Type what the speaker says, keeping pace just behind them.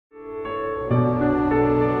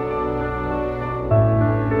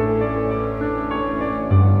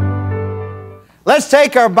Let's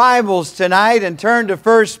take our Bibles tonight and turn to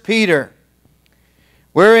 1 Peter.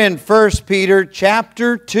 We're in 1 Peter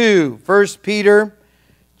chapter 2. 1 Peter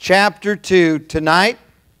chapter 2 tonight.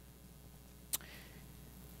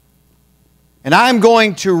 And I'm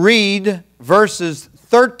going to read verses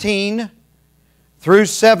 13 through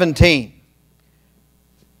 17.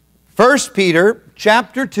 1 Peter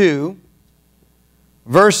chapter 2,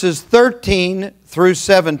 verses 13 through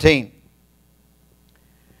 17.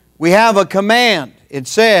 We have a command. It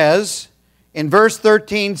says in verse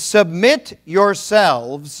 13, "Submit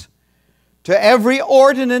yourselves to every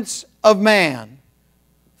ordinance of man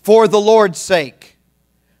for the Lord's sake,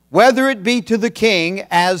 whether it be to the king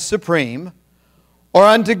as supreme, or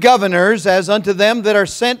unto governors as unto them that are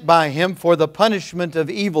sent by him for the punishment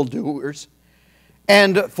of evildoers,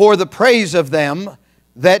 and for the praise of them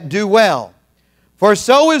that do well. For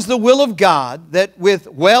so is the will of God, that with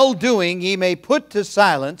well-doing ye may put to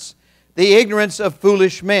silence the ignorance of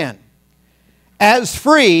foolish men. As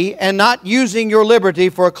free, and not using your liberty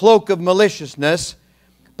for a cloak of maliciousness,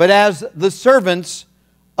 but as the servants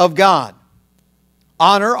of God.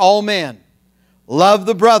 Honor all men, love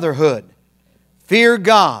the brotherhood, fear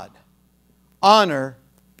God, honor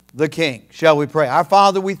the king." Shall we pray? Our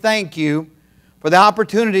Father, we thank you for the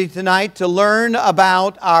opportunity tonight to learn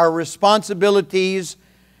about our responsibilities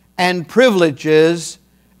and privileges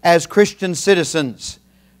as Christian citizens.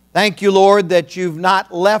 Thank you, Lord, that you've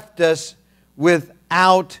not left us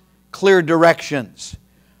without clear directions.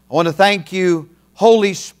 I want to thank you,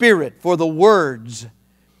 Holy Spirit, for the words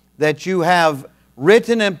that you have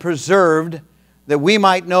written and preserved, that we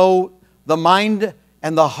might know the mind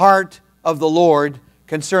and the heart of the Lord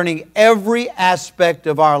concerning every aspect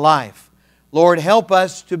of our life. Lord, help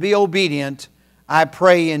us to be obedient. I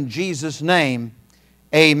pray in Jesus' name,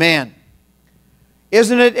 amen.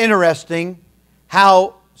 Isn't it interesting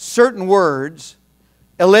how certain words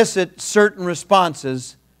elicit certain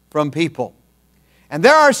responses from people? And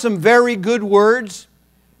there are some very good words,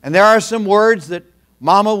 and there are some words that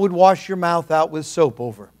Mama would wash your mouth out with soap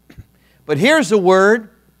over. But here's a word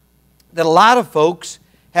that a lot of folks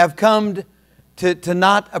have come to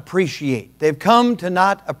not appreciate. They've come to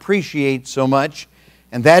not appreciate so much,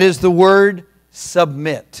 and that is the word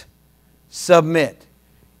submit. Submit.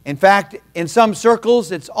 In fact, in some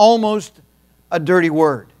circles, it's almost a dirty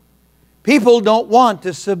word. People don't want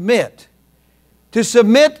to submit. To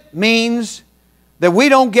submit means that we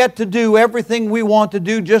don't get to do everything we want to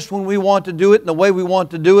do just when we want to do it, in the way we want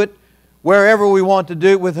to do it, wherever we want to do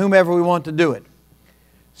it, with whomever we want to do it.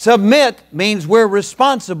 Submit means we're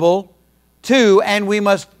responsible to, and we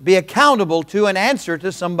must be accountable to, and answer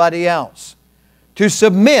to somebody else. To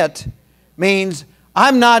submit means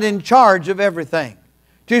I'm not in charge of everything.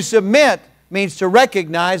 To submit means to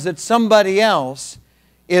recognize that somebody else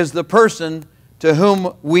is the person to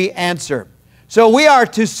whom we answer. So we are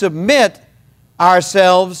to submit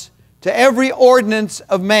ourselves to every ordinance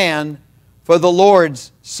of man for the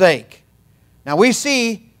Lord's sake. Now we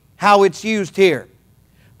see how it's used here.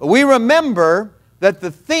 But we remember that the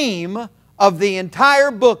theme of the entire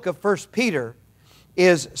book of 1 Peter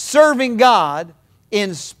is serving God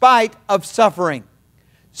in spite of suffering.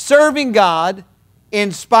 Serving God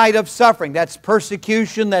in spite of suffering. That's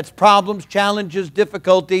persecution, that's problems, challenges,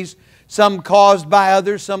 difficulties, some caused by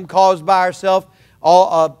others, some caused by ourselves,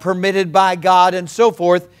 all permitted by God, and so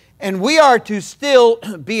forth. And we are to still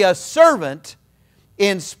be a servant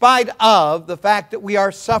in spite of the fact that we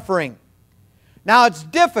are suffering. Now, it's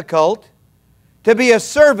difficult to be a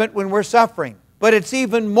servant when we're suffering, but it's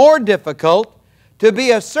even more difficult to be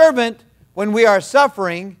a servant when we are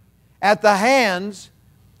suffering at the hands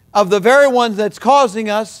of the very ones that's causing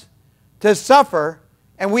us to suffer,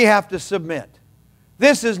 and we have to submit.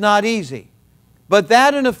 This is not easy, but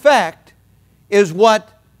that in effect is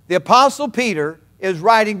what the Apostle Peter is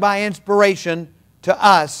writing by inspiration to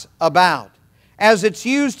us about. As it's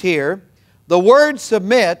used here, the word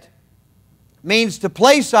submit means to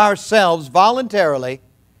place ourselves voluntarily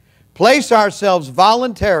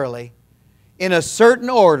in a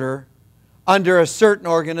certain order under a certain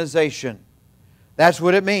organization. That's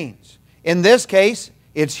what it means. In this case,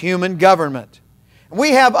 it's human government.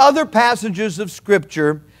 We have other passages of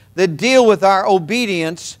Scripture that deal with our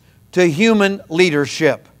obedience to human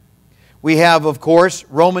leadership. We have, of course,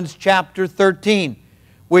 Romans chapter 13,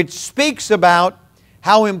 which speaks about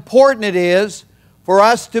how important it is for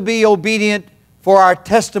us to be obedient for our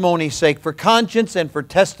testimony's sake, for conscience and for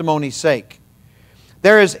testimony's sake.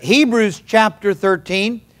 There is Hebrews chapter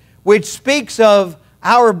 13, which speaks of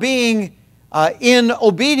our being in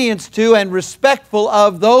obedience to and respectful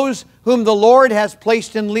of those whom the Lord has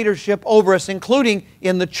placed in leadership over us, including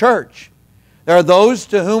in the church. There are those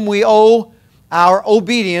to whom we owe our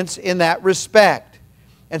obedience in that respect.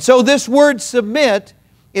 And so this word submit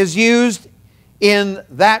is used in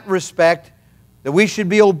that respect, that we should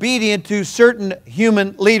be obedient to certain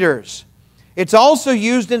human leaders. It's also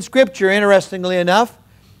used in Scripture, interestingly enough,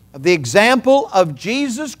 of the example of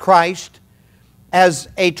Jesus Christ as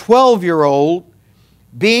a 12-year-old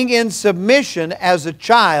being in submission as a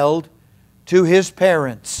child to His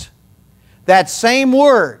parents. That same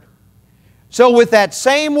word. So with that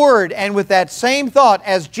same word and with that same thought,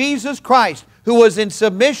 as Jesus Christ, who was in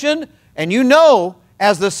submission, and you know,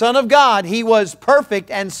 as the Son of God, He was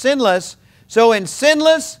perfect and sinless. So in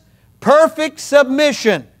sinless, perfect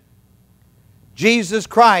submission, Jesus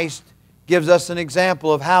Christ gives us an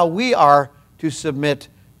example of how we are to submit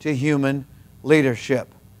to human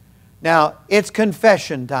leadership. Now, it's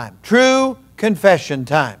confession time. True confession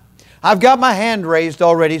time. I've got my hand raised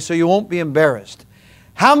already, so you won't be embarrassed.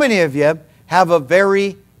 How many of you have a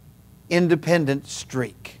very independent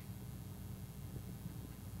streak?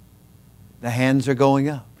 The hands are going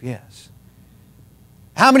up, yes.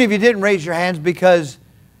 How many of you didn't raise your hands because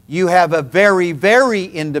you have a very, very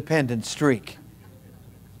independent streak?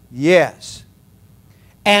 Yes.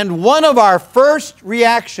 And one of our first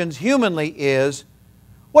reactions humanly is,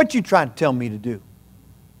 what you trying to tell me to do?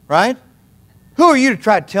 Right? Who are you to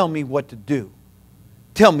try to tell me what to do?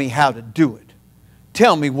 Tell me how to do it.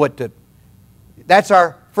 Tell me what to... That's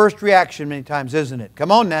our first reaction many times, isn't it?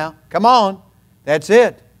 Come on now. Come on. That's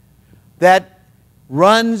it. That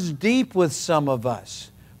runs deep with some of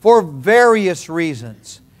us for various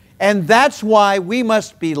reasons. And that's why we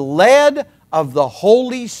must be led of the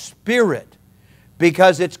Holy Spirit,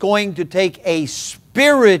 because it's going to take a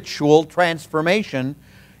spiritual transformation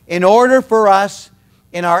in order for us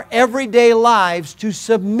in our everyday lives to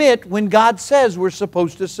submit when God says we're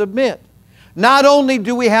supposed to submit. Not only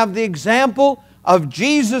do we have the example of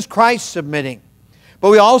Jesus Christ submitting, but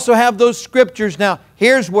we also have those scriptures. Now,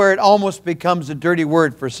 here's where it almost becomes a dirty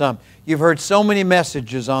word for some. You've heard so many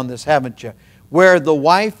messages on this, haven't you? Where the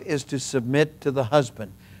wife is to submit to the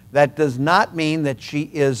husband. That does not mean that she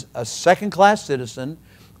is a second-class citizen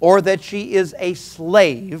or that she is a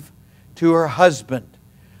slave to her husband.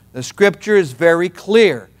 The Scripture is very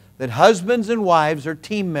clear that husbands and wives are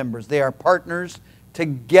team members. They are partners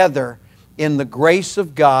together in the grace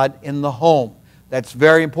of God in the home. That's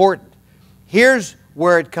very important. Here's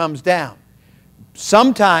where it comes down.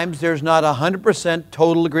 Sometimes there's not 100%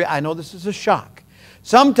 total agreement. I know this is a shock.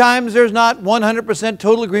 Sometimes there's not 100%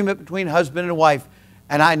 total agreement between husband and wife.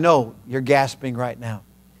 And I know you're gasping right now.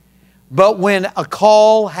 But when a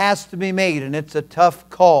call has to be made, and it's a tough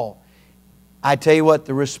call, I tell you what,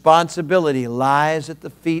 the responsibility lies at the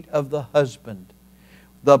feet of the husband.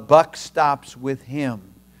 The buck stops with him.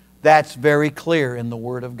 That's very clear in the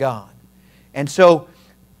Word of God. And so,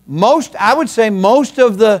 I would say most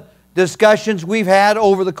of the discussions we've had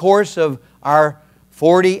over the course of our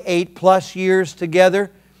 48 plus years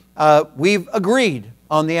together, we've agreed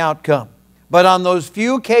on the outcome. But on those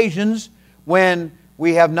few occasions when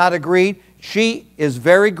we have not agreed, she is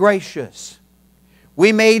very gracious.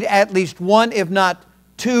 We made at least one, if not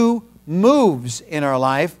two, moves in our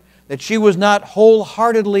life that she was not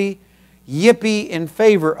wholeheartedly yippee in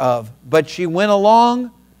favor of. But she went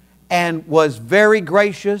along and was very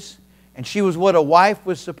gracious, and she was what a wife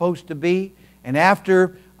was supposed to be. And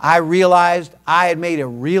after I realized I had made a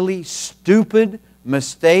really stupid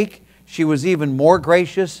mistake, she was even more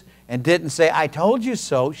gracious and didn't say, I told you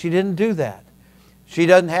so. She didn't do that. She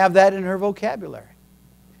doesn't have that in her vocabulary.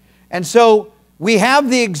 And so we have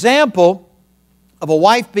the example of a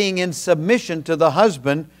wife being in submission to the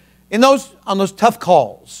husband on those tough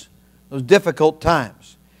calls, those difficult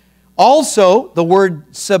times. Also, the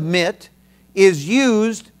word submit is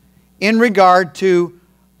used in regard to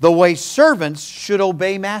the way servants should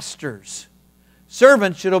obey masters.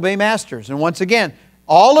 Servants should obey masters. And once again,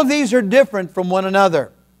 all of these are different from one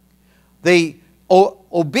another. The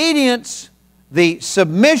obedience, the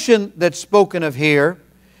submission that's spoken of here,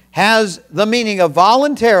 has the meaning of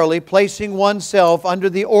voluntarily placing oneself under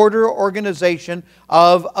the order or organization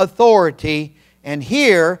of authority. And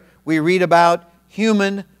here we read about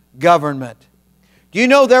human government. Do you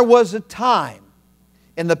know there was a time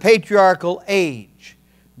in the patriarchal age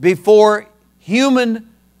before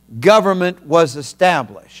human government was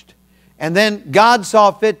established? And then God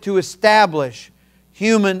saw fit to establish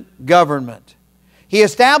human government. He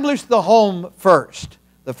established the home first.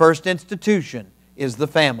 The first institution is the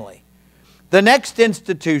family. The next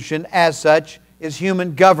institution, as such, is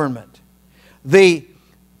human government. The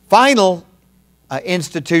final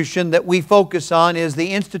institution that we focus on is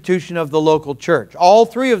the institution of the local church. All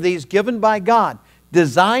three of these given by God,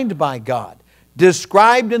 designed by God,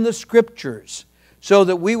 described in the Scriptures so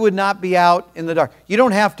that we would not be out in the dark. You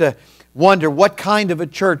don't have to wonder what kind of a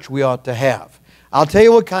church we ought to have. I'll tell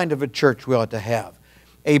you what kind of a church we ought to have.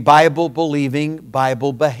 A Bible-believing,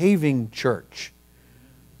 Bible-behaving church.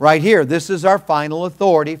 Right here, this is our final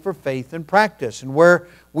authority for faith and practice. And where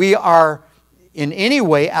we are in any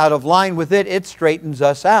way out of line with it, it straightens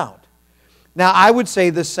us out. Now, I would say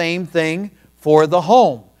the same thing for the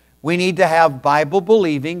home. We need to have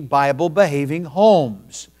Bible-believing, Bible-behaving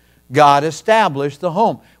homes. God established the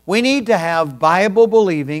home. We need to have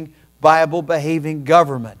Bible-believing, Bible-behaving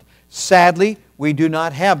government. Sadly, we do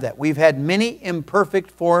not have that. We've had many imperfect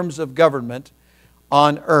forms of government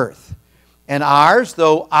on earth. And ours,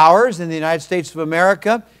 though ours in the United States of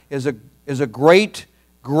America is a great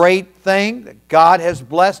thing that God has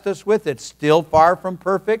blessed us with, it's still far from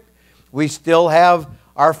perfect. We still have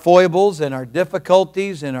our foibles and our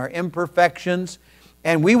difficulties and our imperfections.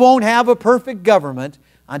 And we won't have a perfect government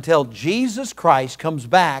until Jesus Christ comes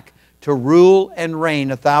back to rule and reign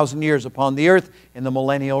 1,000 years upon the earth in the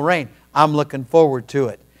millennial reign. I'm looking forward to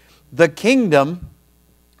it. The kingdom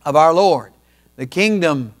of our Lord. The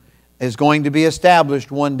kingdom is going to be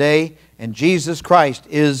established one day, and Jesus Christ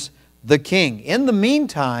is the king. In the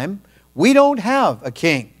meantime, we don't have a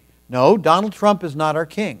king. No, Donald Trump is not our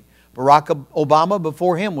king. Barack Obama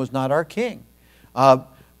before him was not our king.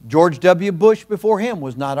 George W. Bush before him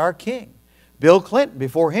was not our king. Bill Clinton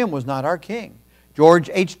before him was not our king. George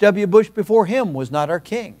H.W. Bush before him was not our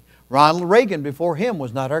king. Ronald Reagan before him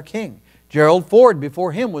was not our king. Gerald Ford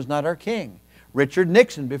before him was not our king. Richard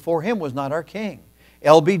Nixon before him was not our king.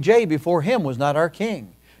 LBJ before him was not our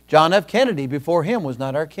king. John F. Kennedy before him was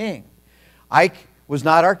not our king. Ike was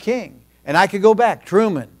not our king. And I could go back.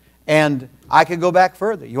 Truman. And I could go back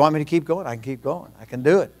further. You want me to keep going? I can keep going. I can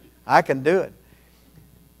do it. I can do it.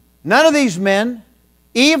 None of these men,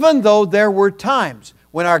 even though there were times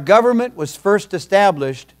when our government was first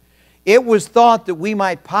established, it was thought that we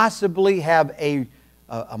might possibly have a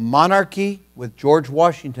monarchy with George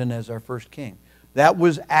Washington as our first king. That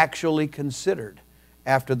was actually considered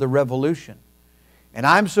after the Revolution. And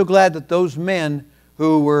I'm so glad that those men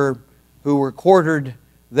who were quartered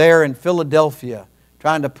there in Philadelphia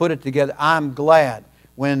trying to put it together, I'm glad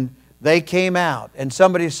when they came out and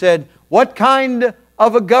somebody said, "What kind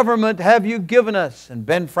of a government have you given us?" And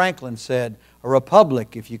Ben Franklin said, "A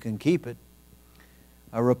republic if you can keep it.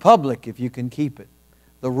 A republic if you can keep it."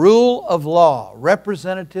 The rule of law,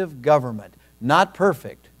 representative government, not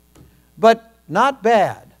perfect, but not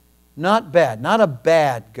bad. Not bad. Not a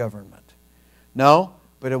bad government. No,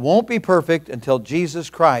 but it won't be perfect until Jesus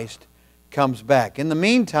Christ comes back. In the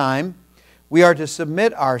meantime, we are to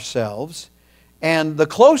submit ourselves, and the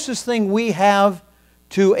closest thing we have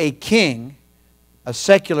to a king, a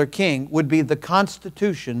secular king, would be the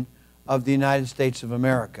Constitution of the United States of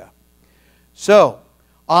America. So,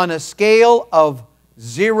 on a scale of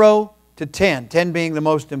 0 to 10, 10 being the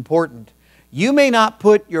most important, you may not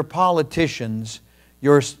put your politicians,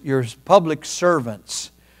 your public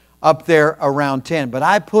servants up there around 10, but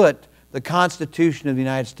I put the Constitution of the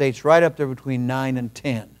United States right up there between 9 and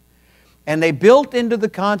 10. And they built into the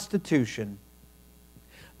Constitution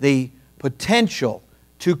the potential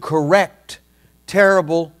to correct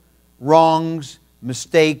terrible wrongs,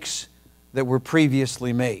 mistakes that were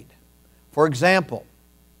previously made. For example,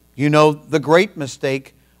 you know the great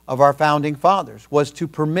mistake of our founding fathers was to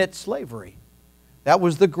permit slavery. That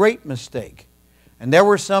was the great mistake. And there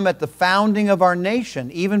were some at the founding of our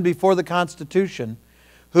nation, even before the Constitution,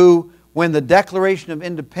 who, when the Declaration of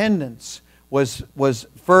Independence was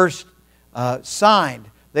first signed,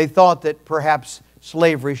 they thought that perhaps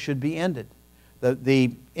slavery should be ended.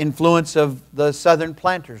 The influence of the Southern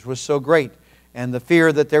planters was so great, and the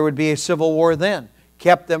fear that there would be a civil war then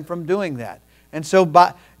kept them from doing that. And so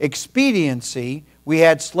by expediency, we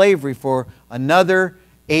had slavery for another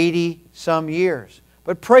 80-some years.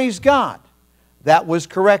 But praise God, that was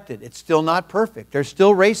corrected. It's still not perfect. There's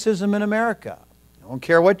still racism in America. I don't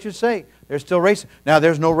care what you say. There's still racism. Now,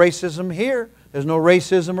 there's no racism here. There's no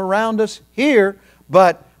racism around us here,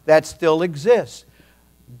 but that still exists.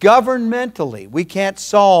 Governmentally, we can't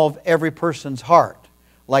solve every person's heart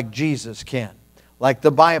like Jesus can, like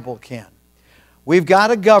the Bible can. We've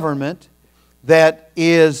got a government that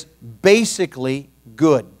is basically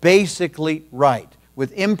good, basically right,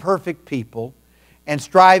 with imperfect people and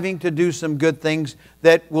striving to do some good things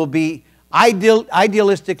that will be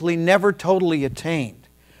idealistically never totally attained.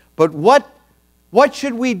 But what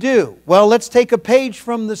should we do? Well, let's take a page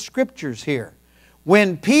from the Scriptures here.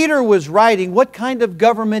 When Peter was writing, what kind of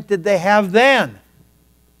government did they have then?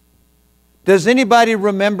 Does anybody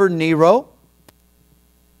remember Nero?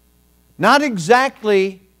 Not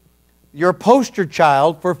exactly your poster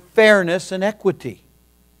child for fairness and equity.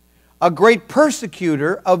 A great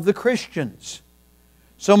persecutor of the Christians.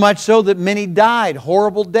 So much so that many died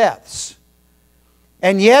horrible deaths.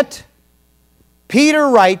 And yet, Peter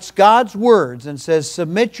writes God's words and says,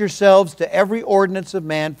 submit yourselves to every ordinance of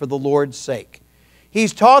man for the Lord's sake.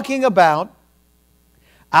 He's talking about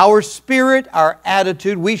our spirit, our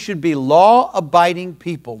attitude. We should be law-abiding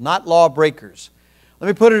people, not lawbreakers. Let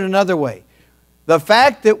me put it another way. The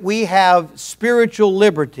fact that we have spiritual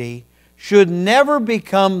liberty should never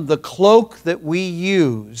become the cloak that we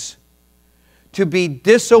use to be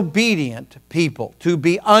disobedient people, to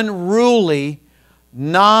be unruly,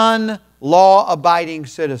 non-law-abiding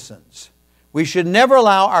citizens. We should never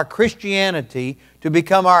allow our Christianity to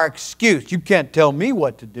become our excuse. You can't tell me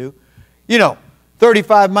what to do.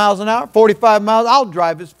 35 miles an hour, 45 miles, I'll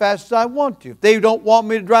drive as fast as I want to. If they don't want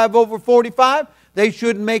me to drive over 45, they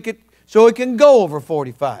shouldn't make it so it can go over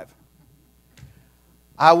 45.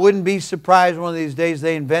 I wouldn't be surprised one of these days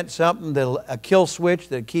they invent something, a kill switch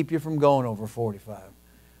that'll keep you from going over 45.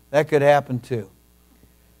 That could happen too.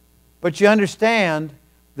 But you understand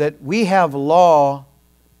that we have law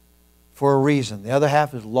for a reason. The other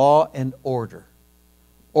half is law and order.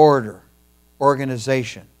 Order,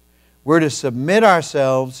 organization. We're to submit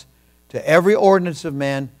ourselves to every ordinance of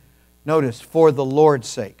man, notice, for the Lord's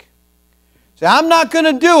sake. Say, I'm not going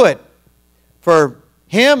to do it for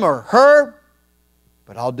him or her,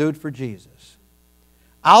 but I'll do it for Jesus.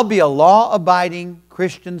 I'll be a law-abiding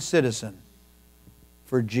Christian citizen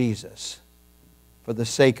for Jesus, for the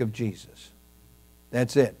sake of Jesus.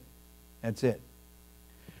 That's it. That's it.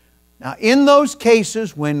 Now, in those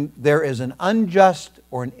cases when there is an unjust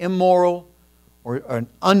or an immoral or an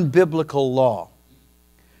unbiblical law,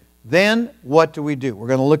 then what do we do? We're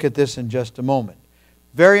going to look at this in just a moment.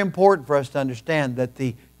 Very important for us to understand that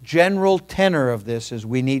the general tenor of this is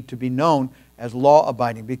we need to be known as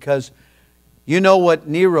law-abiding, because you know what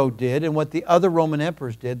Nero did and what the other Roman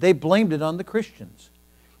emperors did. They blamed it on the Christians.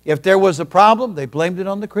 If there was a problem, they blamed it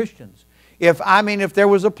on the Christians. If there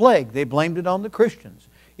was a plague, they blamed it on the Christians.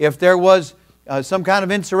 If there was some kind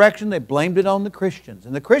of insurrection, they blamed it on the Christians.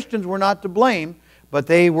 And the Christians were not to blame, but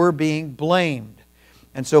they were being blamed.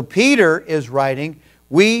 And so Peter is writing,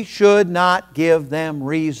 we should not give them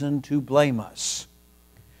reason to blame us.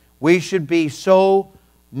 We should be so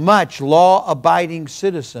much law-abiding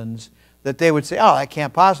citizens that they would say, oh, that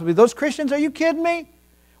can't possibly be. Those Christians, are you kidding me?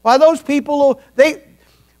 Why, those people,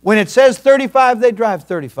 when it says 35, they drive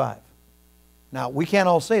 35. Now, we can't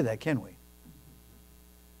all say that, can we?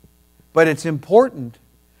 But it's important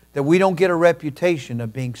that we don't get a reputation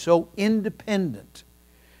of being so independent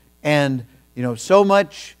and, so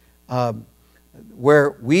much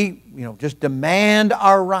where we, just demand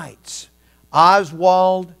our rights.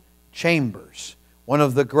 Oswald Chambers, one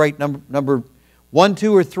of the great number 1,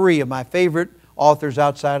 2, or 3 of my favorite authors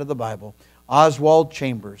outside of the Bible, Oswald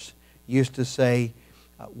Chambers used to say,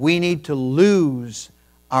 we need to lose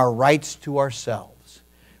our rights to ourselves.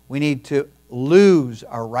 We need to lose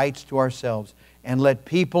our rights to ourselves and let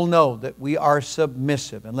people know that we are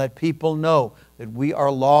submissive and let people know that we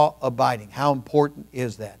are law-abiding. How important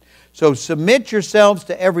is that? So submit yourselves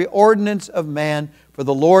to every ordinance of man for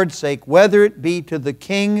the Lord's sake, whether it be to the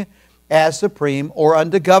king as supreme or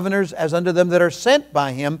unto governors as unto them that are sent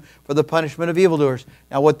by him for the punishment of evildoers.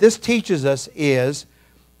 Now what this teaches us is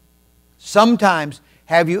sometimes,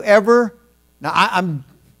 have you ever, now I'm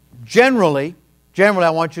generally I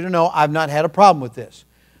want you to know I've not had a problem with this.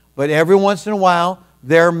 But every once in a while,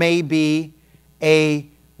 there may be a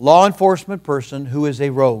law enforcement person who is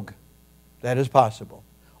a rogue. That is possible.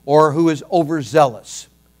 Or who is overzealous.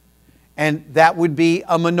 And that would be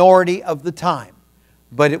a minority of the time.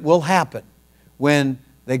 But it will happen when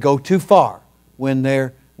they go too far, when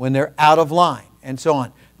they're out of line, and so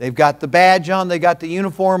on. They've got the badge on, they've got the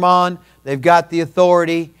uniform on, they've got the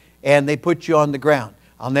authority, and they put you on the ground.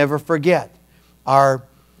 I'll never forget our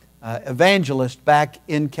evangelist back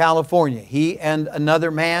in California. He and another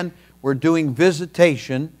man were doing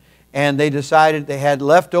visitation, and they decided they had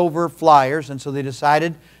leftover flyers, and so they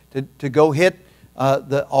decided to go hit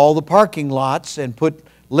all the parking lots and put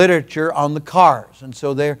literature on the cars. And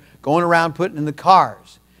so they're going around putting in the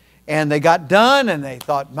cars. And they got done, and they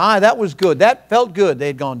thought, my, that was good. That felt good. They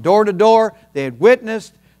had gone door to door. They had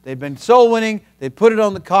witnessed. They'd been soul winning. They put it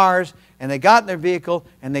on the cars, and they got in their vehicle,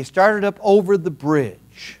 and they started up over the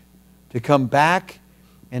bridge to come back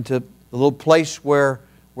into the little place where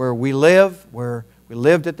we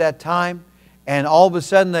lived at that time. And all of a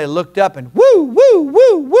sudden they looked up and woo, woo,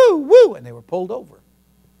 woo, woo, woo, and they were pulled over.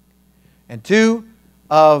 And two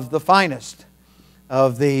of the finest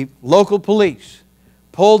of the local police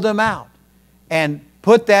pulled them out and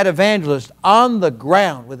put that evangelist on the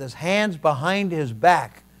ground with his hands behind his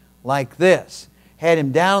back like this. Had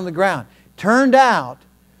him down on the ground. Turned out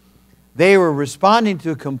they were responding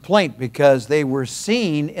to a complaint because they were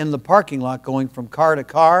seen in the parking lot going from car to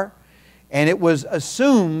car, and it was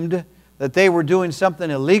assumed that they were doing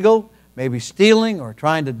something illegal, maybe stealing or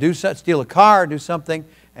trying to steal a car or do something,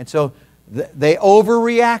 and so they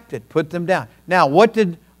overreacted, put them down. Now, what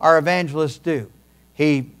did our evangelist do?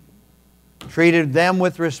 He treated them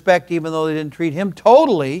with respect even though they didn't treat him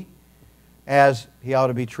totally as he ought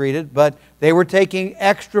to be treated, but they were taking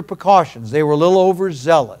extra precautions. They were a little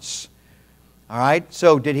overzealous. All right,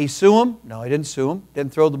 so did he sue him? No, he didn't sue him.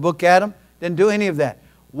 Didn't throw the book at him. Didn't do any of that.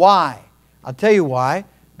 Why? I'll tell you why.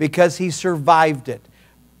 Because he survived it.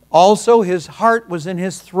 Also, his heart was in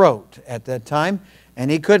his throat at that time, and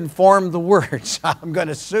he couldn't form the words, I'm going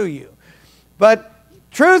to sue you. But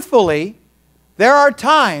truthfully, there are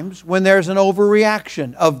times when there's an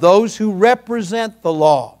overreaction of those who represent the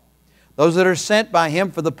law, those that are sent by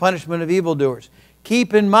Him for the punishment of evildoers.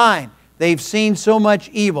 Keep in mind, they've seen so much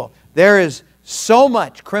evil. There is so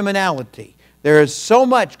much criminality. There is so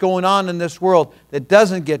much going on in this world that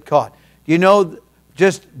doesn't get caught. You know,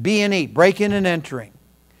 just B&E, breaking and entering.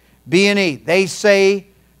 B&E, they say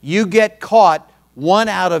you get caught 1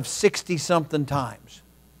 out of 60-something times.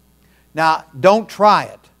 Now, don't try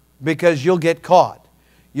it because you'll get caught.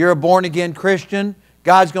 You're a born-again Christian.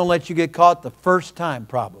 God's going to let you get caught the first time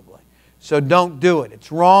probably. So don't do it.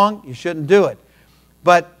 It's wrong. You shouldn't do it.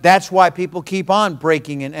 But that's why people keep on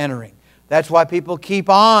breaking and entering. That's why people keep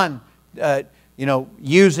on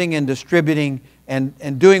using and distributing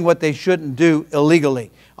and doing what they shouldn't do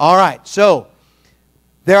illegally. All right, so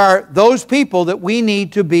there are those people that we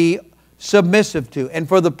need to be submissive to, and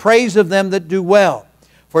for the praise of them that do well.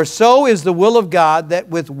 For so is the will of God, that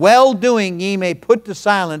with well-doing ye may put to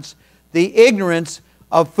silence the ignorance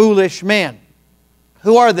of foolish men.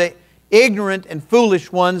 Who are the ignorant and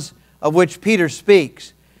foolish ones of which Peter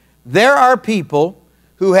speaks? There are people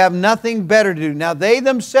who have nothing better to do. Now, they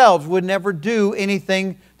themselves would never do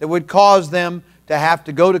anything that would cause them to have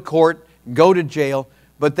to go to court, go to jail,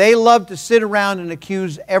 but they love to sit around and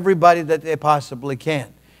accuse everybody that they possibly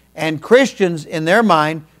can. And Christians, in their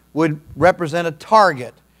mind, would represent a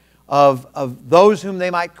target of those whom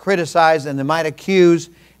they might criticize and they might accuse.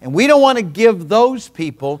 And we don't want to give those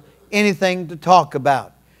people anything to talk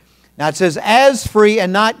about. Now it says, as free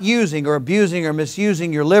and not using or abusing or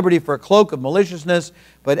misusing your liberty for a cloak of maliciousness,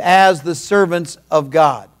 but as the servants of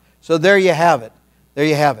God. So there you have it. There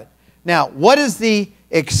you have it. Now, what is the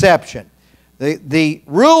exception? The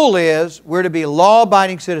rule is we're to be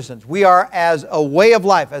law-abiding citizens. We are as a way of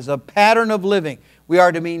life, as a pattern of living. We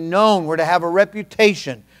are to be known. We're to have a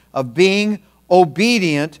reputation of being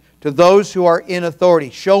obedient to those who are in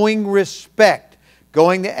authority, showing respect,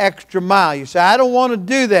 going the extra mile. You say, I don't want to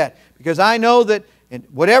do that because I know that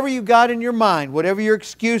whatever you've got in your mind, whatever your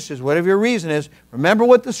excuse is, whatever your reason is, remember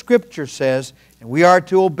what the Scripture says, and we are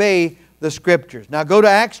to obey the Scriptures. Now go to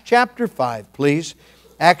Acts chapter 5, please.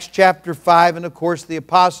 Acts chapter 5, and of course the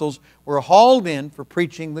apostles were hauled in for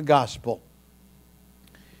preaching the gospel.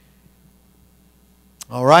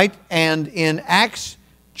 All right, and in Acts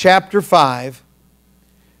chapter 5,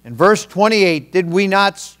 in verse 28, did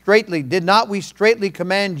not we straitly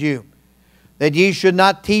command you that ye should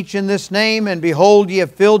not teach in this name, and behold, ye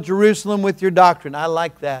have filled Jerusalem with your doctrine. I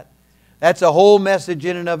like that. That's a whole message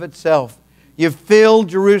in and of itself. You've filled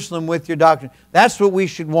Jerusalem with your doctrine. That's what we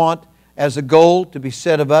should want as a goal to be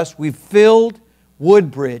said of us. We've filled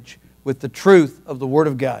Woodbridge with the truth of the Word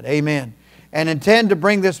of God. Amen. And intend to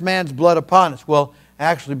bring this man's blood upon us. Well,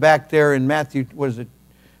 actually back there in Matthew,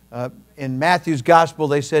 in Matthew's Gospel,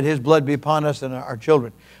 they said His blood be upon us and our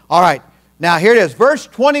children. All right. Now here it is. Verse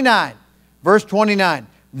 29. Verse 29.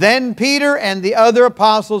 Then Peter and the other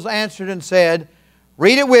apostles answered and said,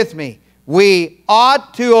 read it with me, we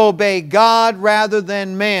ought to obey God rather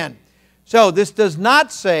than men. So this does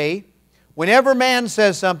not say whenever man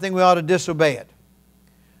says something we ought to disobey it.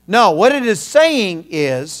 No, what it is saying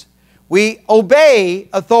is we obey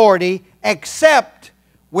authority except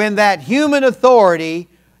when that human authority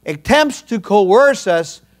attempts to coerce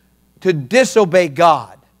us to disobey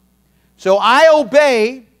God. So I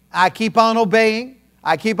obey, I keep on obeying.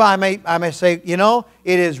 I may say, you know,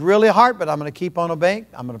 it is really hard, but I'm going to keep on obeying.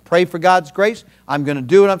 I'm going to pray for God's grace. I'm going to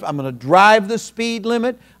do it. I'm going to drive the speed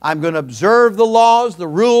limit. I'm going to observe the laws, the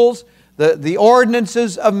rules, the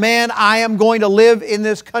ordinances of man. I am going to live in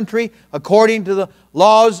this country according to the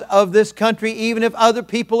laws of this country, even if other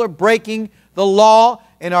people are breaking the law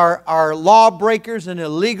and are lawbreakers and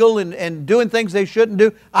illegal and doing things they shouldn't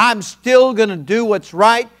do. I'm still going to do what's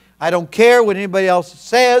right. I don't care what anybody else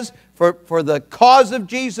says. For the cause of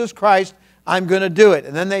Jesus Christ, I'm going to do it.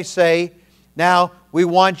 And then they say, now we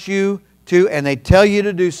want you to, and they tell you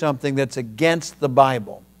to do something that's against the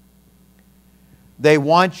Bible. They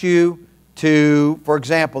want you to, for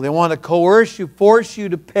example, they want to coerce you, force you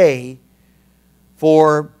to pay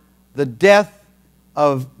for the death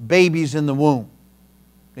of babies in the womb.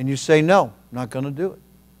 And you say, no, I'm not going to do it.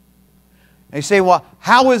 And you say, well,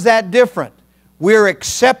 how is that different? We're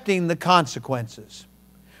accepting the consequences.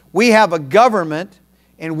 We have a government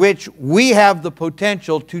in which we have the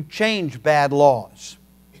potential to change bad laws.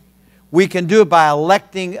 We can do it by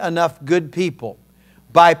electing enough good people,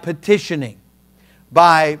 by petitioning,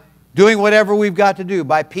 by doing whatever we've got to do,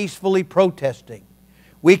 by peacefully protesting.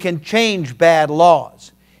 We can change bad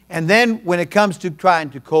laws. And then when it comes to trying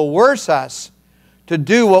to coerce us to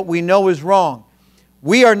do what we know is wrong,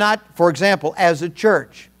 we are not, for example, as a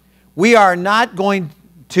church, we are not going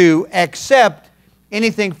to accept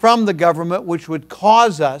anything from the government which would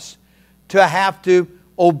cause us to have to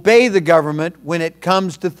obey the government when it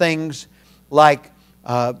comes to things like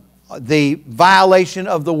the violation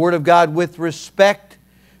of the Word of God with respect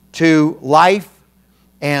to life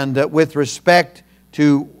and with respect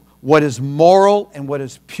to what is moral and what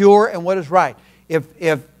is pure and what is right.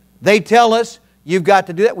 If they tell us you've got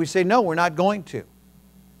to do that, we say, no, we're not going to.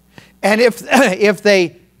 And if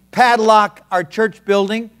they padlock our church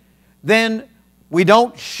building, then we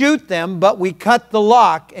don't shoot them, but we cut the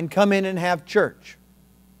lock and come in and have church.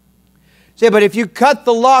 Say, but if you cut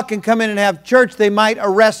the lock and come in and have church, they might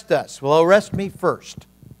arrest us. Well, arrest me first.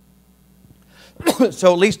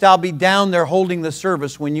 So at least I'll be down there holding the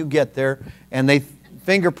service when you get there and they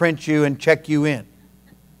fingerprint you and check you in.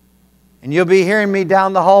 And you'll be hearing me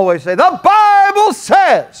down the hallway say, the Bible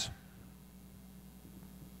says.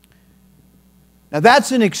 Now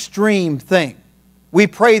that's an extreme thing. We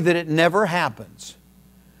pray that it never happens.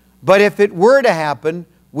 But if it were to happen,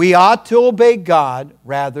 we ought to obey God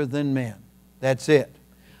rather than men. That's it.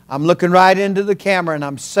 I'm looking right into the camera and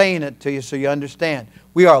I'm saying it to you so you understand.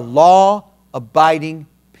 We are law-abiding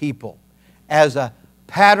people. As a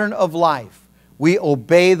pattern of life, we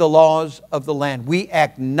obey the laws of the land. We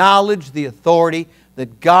acknowledge the authority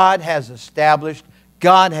that God has established.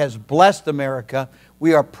 God has blessed America.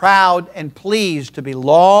 We are proud and pleased to be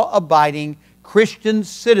law-abiding Christian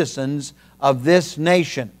citizens of this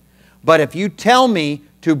nation. But if you tell me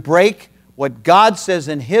to break what God says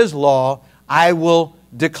in His law, I will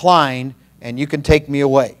decline and you can take me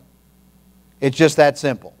away. It's just that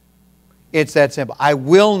simple. It's that simple. I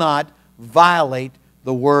will not violate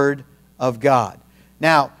the Word of God.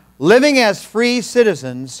 Now, living as free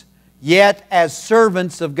citizens, yet as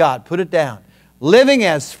servants of God. Put it down. Living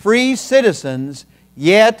as free citizens,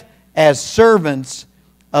 yet as servants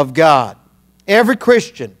of God. Every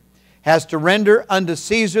Christian has to render unto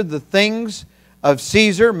Caesar the things of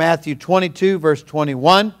Caesar, Matthew 22, verse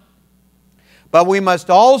 21. But we must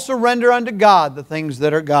also render unto God the things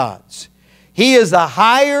that are God's. He is a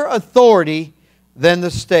higher authority than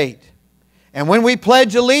the state. And when we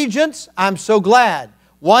pledge allegiance, I'm so glad.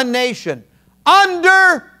 One nation,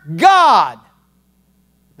 under God.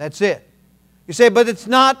 That's it. You say, but it's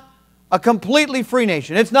not a completely free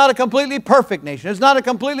nation. It's not a completely perfect nation. It's not a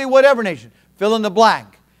completely whatever nation. Fill in the blank.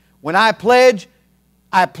 When I pledge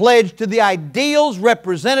to the ideals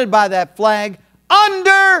represented by that flag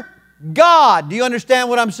under God. Do you understand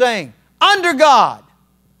what I'm saying? Under God.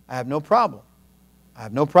 I have no problem. I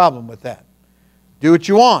have no problem with that. Do what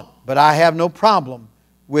you want, but I have no problem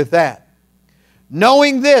with that.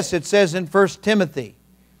 Knowing this, it says in 1 Timothy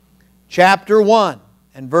chapter 1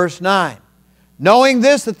 and verse 9. Knowing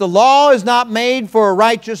this, that the law is not made for a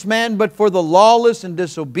righteous man, but for the lawless and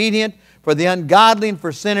disobedient, for the ungodly and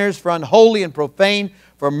for sinners, for unholy and profane,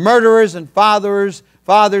 for murderers and fathers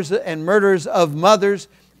and murderers of mothers,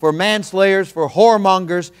 for manslayers, for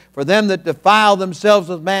whoremongers, for them that defile themselves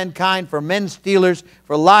with mankind, for men stealers,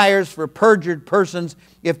 for liars, for perjured persons,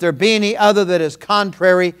 if there be any other that is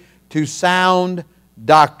contrary to sound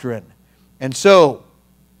doctrine. And so,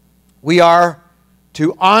 we are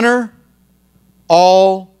to honor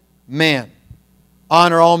all men.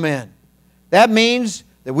 Honor all men. That means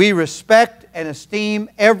that we respect and esteem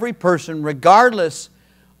every person regardless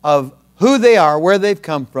of who they are, where they've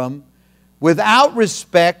come from, without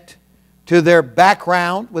respect to their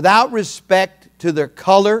background, without respect to their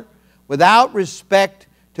color, without respect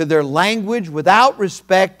to their language, without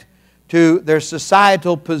respect to their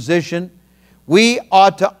societal position. We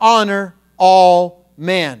ought to honor all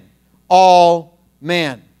men. All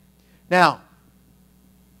men. Now,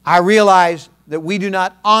 I realize that we do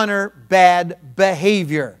not honor bad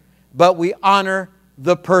behavior, but we honor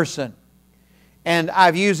the person. And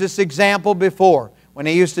I've used this example before. When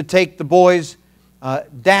I used to take the boys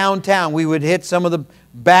downtown, we would hit some of the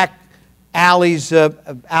back alleys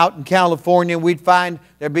out in California. We'd find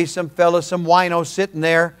there'd be some fella, some wino sitting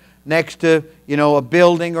there next to, a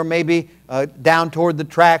building, or maybe down toward the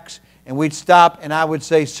tracks. And we'd stop and I would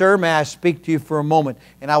say, "Sir, may I speak to you for a moment?"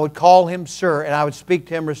 And I would call him sir, and I would speak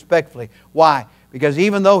to him respectfully. Why? Because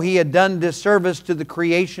even though he had done disservice to the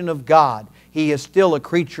creation of God, he is still a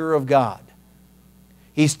creature of God.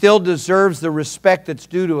 He still deserves the respect that's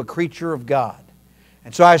due to a creature of God.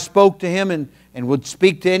 And so I spoke to him and would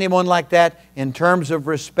speak to anyone like that in terms of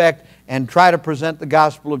respect and try to present the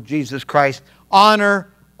gospel of Jesus Christ.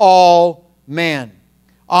 Honor all men.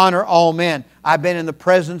 Honor all men. I've been in the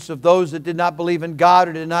presence of those that did not believe in God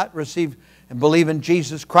or did not receive and believe in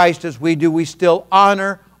Jesus Christ as we do. We still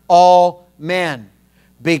honor all men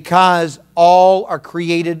because all are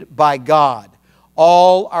created by God.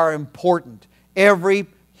 All are important. Every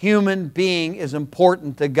human being is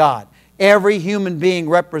important to God. Every human being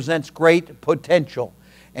represents great potential.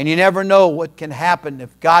 And you never know what can happen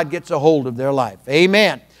if God gets a hold of their life.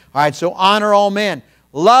 Amen. All right, so honor all men.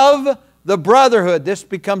 Love the brotherhood. This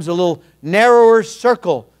becomes a little narrower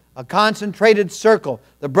circle, a concentrated circle.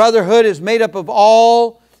 The brotherhood is made up of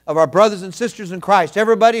all of our brothers and sisters in Christ.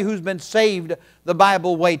 Everybody who's been saved the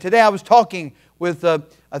Bible way. Today I was talking with a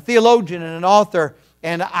theologian and an author,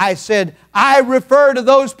 and I said, I refer to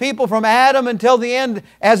those people from Adam until the end,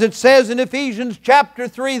 as it says in Ephesians chapter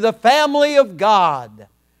 3, the family of God.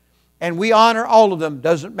 And we honor all of them.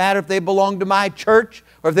 Doesn't matter if they belong to my church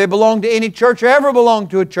or if they belong to any church or ever belong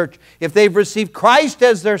to a church. If they've received Christ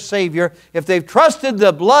as their Savior, if they've trusted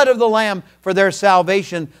the blood of the Lamb for their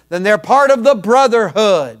salvation, then they're part of the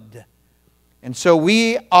brotherhood. And so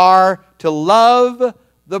we are to love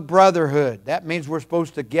the brotherhood. That means we're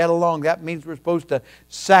supposed to get along. That means we're supposed to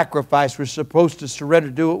sacrifice. We're supposed to surrender,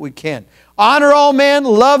 do what we can. Honor all men,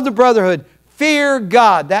 love the brotherhood. Fear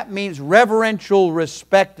God. That means reverential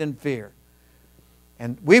respect and fear.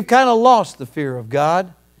 And we've kind of lost the fear of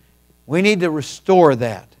God. We need to restore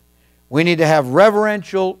that. We need to have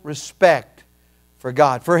reverential respect for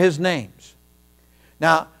God, for His names.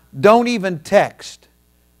 Now, don't even text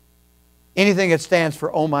anything that stands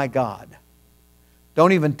for "Oh my God."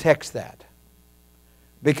 Don't even text that.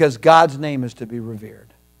 Because God's name is to be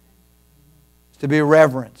revered. It's to be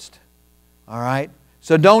reverenced. All right?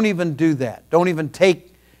 So don't even do that. Don't even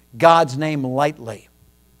take God's name lightly.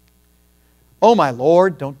 "Oh my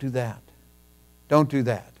Lord," don't do that. Don't do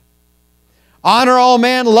that. Honor all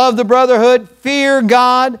men, love the brotherhood, fear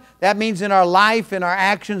God. That means in our life, in our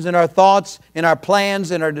actions, in our thoughts, in our plans,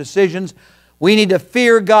 in our decisions, we need to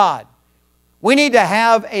fear God. We need to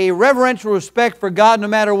have a reverential respect for God no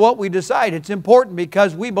matter what we decide. It's important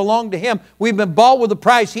because we belong to Him. We've been bought with a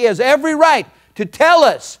price. He has every right to tell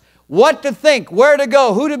us what to think, where to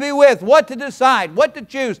go, who to be with, what to decide, what to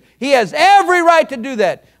choose. He has every right to do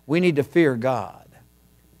that. We need to fear God.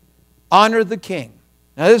 Honor the king.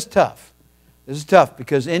 Now this is tough. This is tough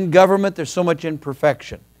because in government there's so much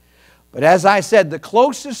imperfection. But as I said, the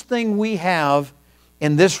closest thing we have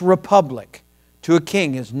in this republic to a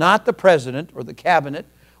king is not the president or the cabinet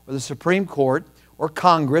or the Supreme Court or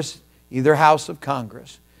Congress, either house of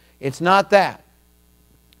Congress. It's not that.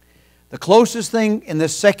 The closest thing in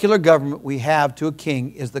this secular government we have to a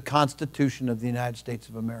king is the Constitution of the United States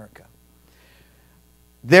of America.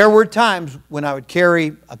 There were times when I would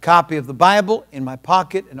carry a copy of the Bible in my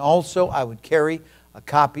pocket, and also I would carry a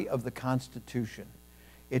copy of the Constitution.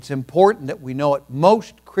 It's important that we know it.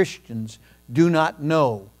 Most Christians do not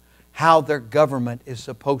know how their government is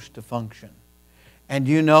supposed to function. And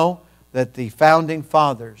you know that the Founding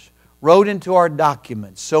Fathers wrote into our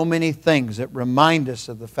documents so many things that remind us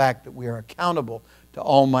of the fact that we are accountable to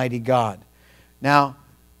Almighty God. Now,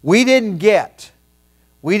 we didn't get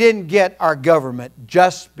our government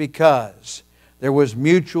just because there was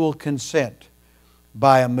mutual consent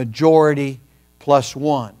by a majority plus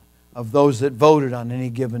one of those that voted on any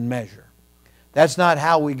given measure. That's not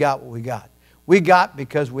how we got what we got. We got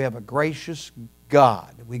because we have a gracious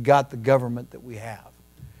God. We got the government that we have.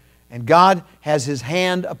 And God has His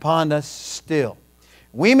hand upon us still.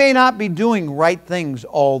 We may not be doing right things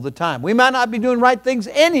all the time. We might not be doing right things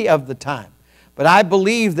any of the time. But I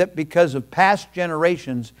believe that because of past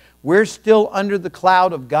generations, we're still under the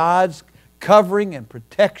cloud of God's covering and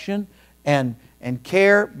protection and and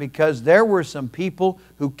care, because there were some people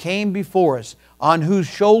who came before us on whose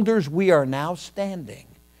shoulders we are now standing.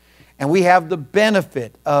 And we have the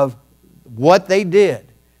benefit of what they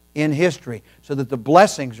did in history, so that the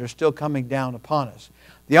blessings are still coming down upon us.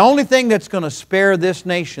 The only thing that's going to spare this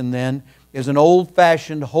nation then is an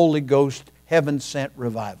old-fashioned Holy Ghost heaven-sent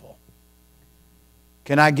revival.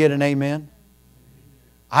 Can I get an amen?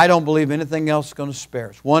 I don't believe anything else is going to spare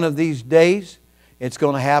us. One of these days, it's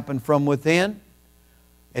going to happen from within.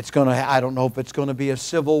 I don't know if it's going to be a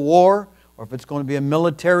civil war, or if it's going to be a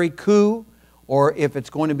military coup, or if it's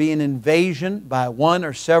going to be an invasion by one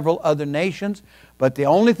or several other nations. But the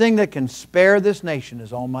only thing that can spare this nation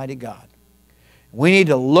is Almighty God. We need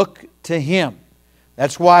to look to Him.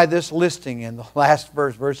 That's why this listing in the last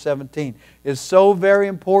verse, verse 17, is so very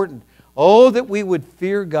important. Oh, that we would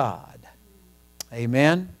fear God.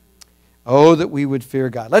 Amen. Oh, that we would fear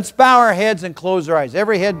God. Let's bow our heads and close our eyes.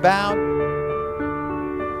 Every head bowed.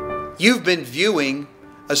 You've been viewing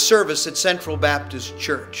a service at Central Baptist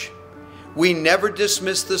Church. We never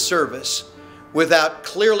dismiss the service without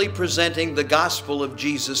clearly presenting the gospel of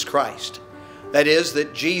Jesus Christ. That is,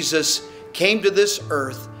 that Jesus came to this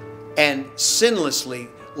earth and sinlessly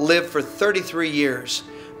lived for 33 years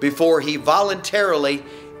before He voluntarily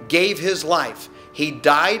gave His life. He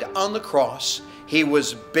died on the cross. He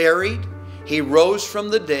was buried. He rose from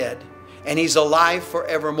the dead. And He's alive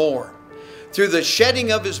forevermore. Through the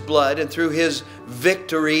shedding of His blood and through His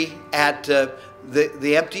victory at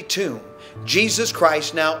the empty tomb, Jesus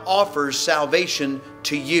Christ now offers salvation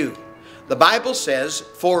to you. The Bible says,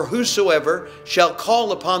 "For whosoever shall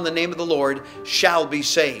call upon the name of the Lord shall be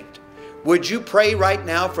saved." Would you pray right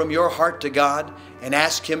now from your heart to God and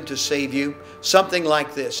ask Him to save you? Something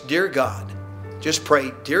like this: Dear God, just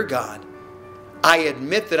pray, "Dear God, I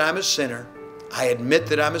admit that I'm a sinner. I admit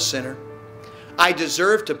that I'm a sinner. I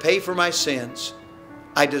deserve to pay for my sins.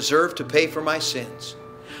 I deserve to pay for my sins.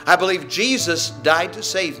 I believe Jesus died to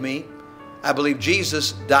save me. I believe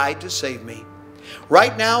Jesus died to save me.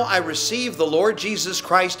 Right now, I receive the Lord Jesus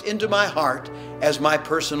Christ into my heart as my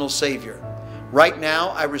personal Savior. Right now,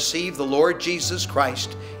 I receive the Lord Jesus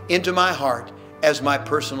Christ into my heart as my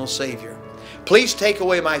personal Savior. Please take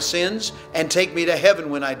away my sins and take me to heaven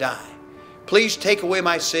when I die. Please take away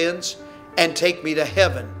my sins and take me to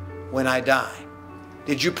heaven when I die."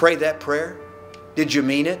 Did you pray that prayer? Did you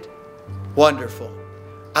mean it? Wonderful.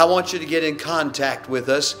 I want you to get in contact with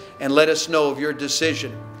us and let us know of your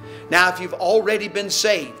decision. Now, if you've already been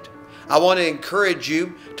saved, I want to encourage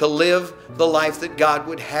you to live the life that God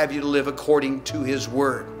would have you to live according to His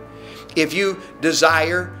Word. If you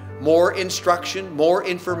desire more instruction, more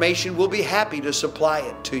information, we'll be happy to supply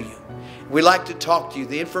it to you. We'd like to talk to you.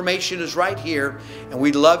 The information is right here, and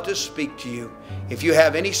we'd love to speak to you. If you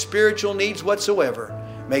have any spiritual needs whatsoever,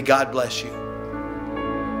 may God bless you.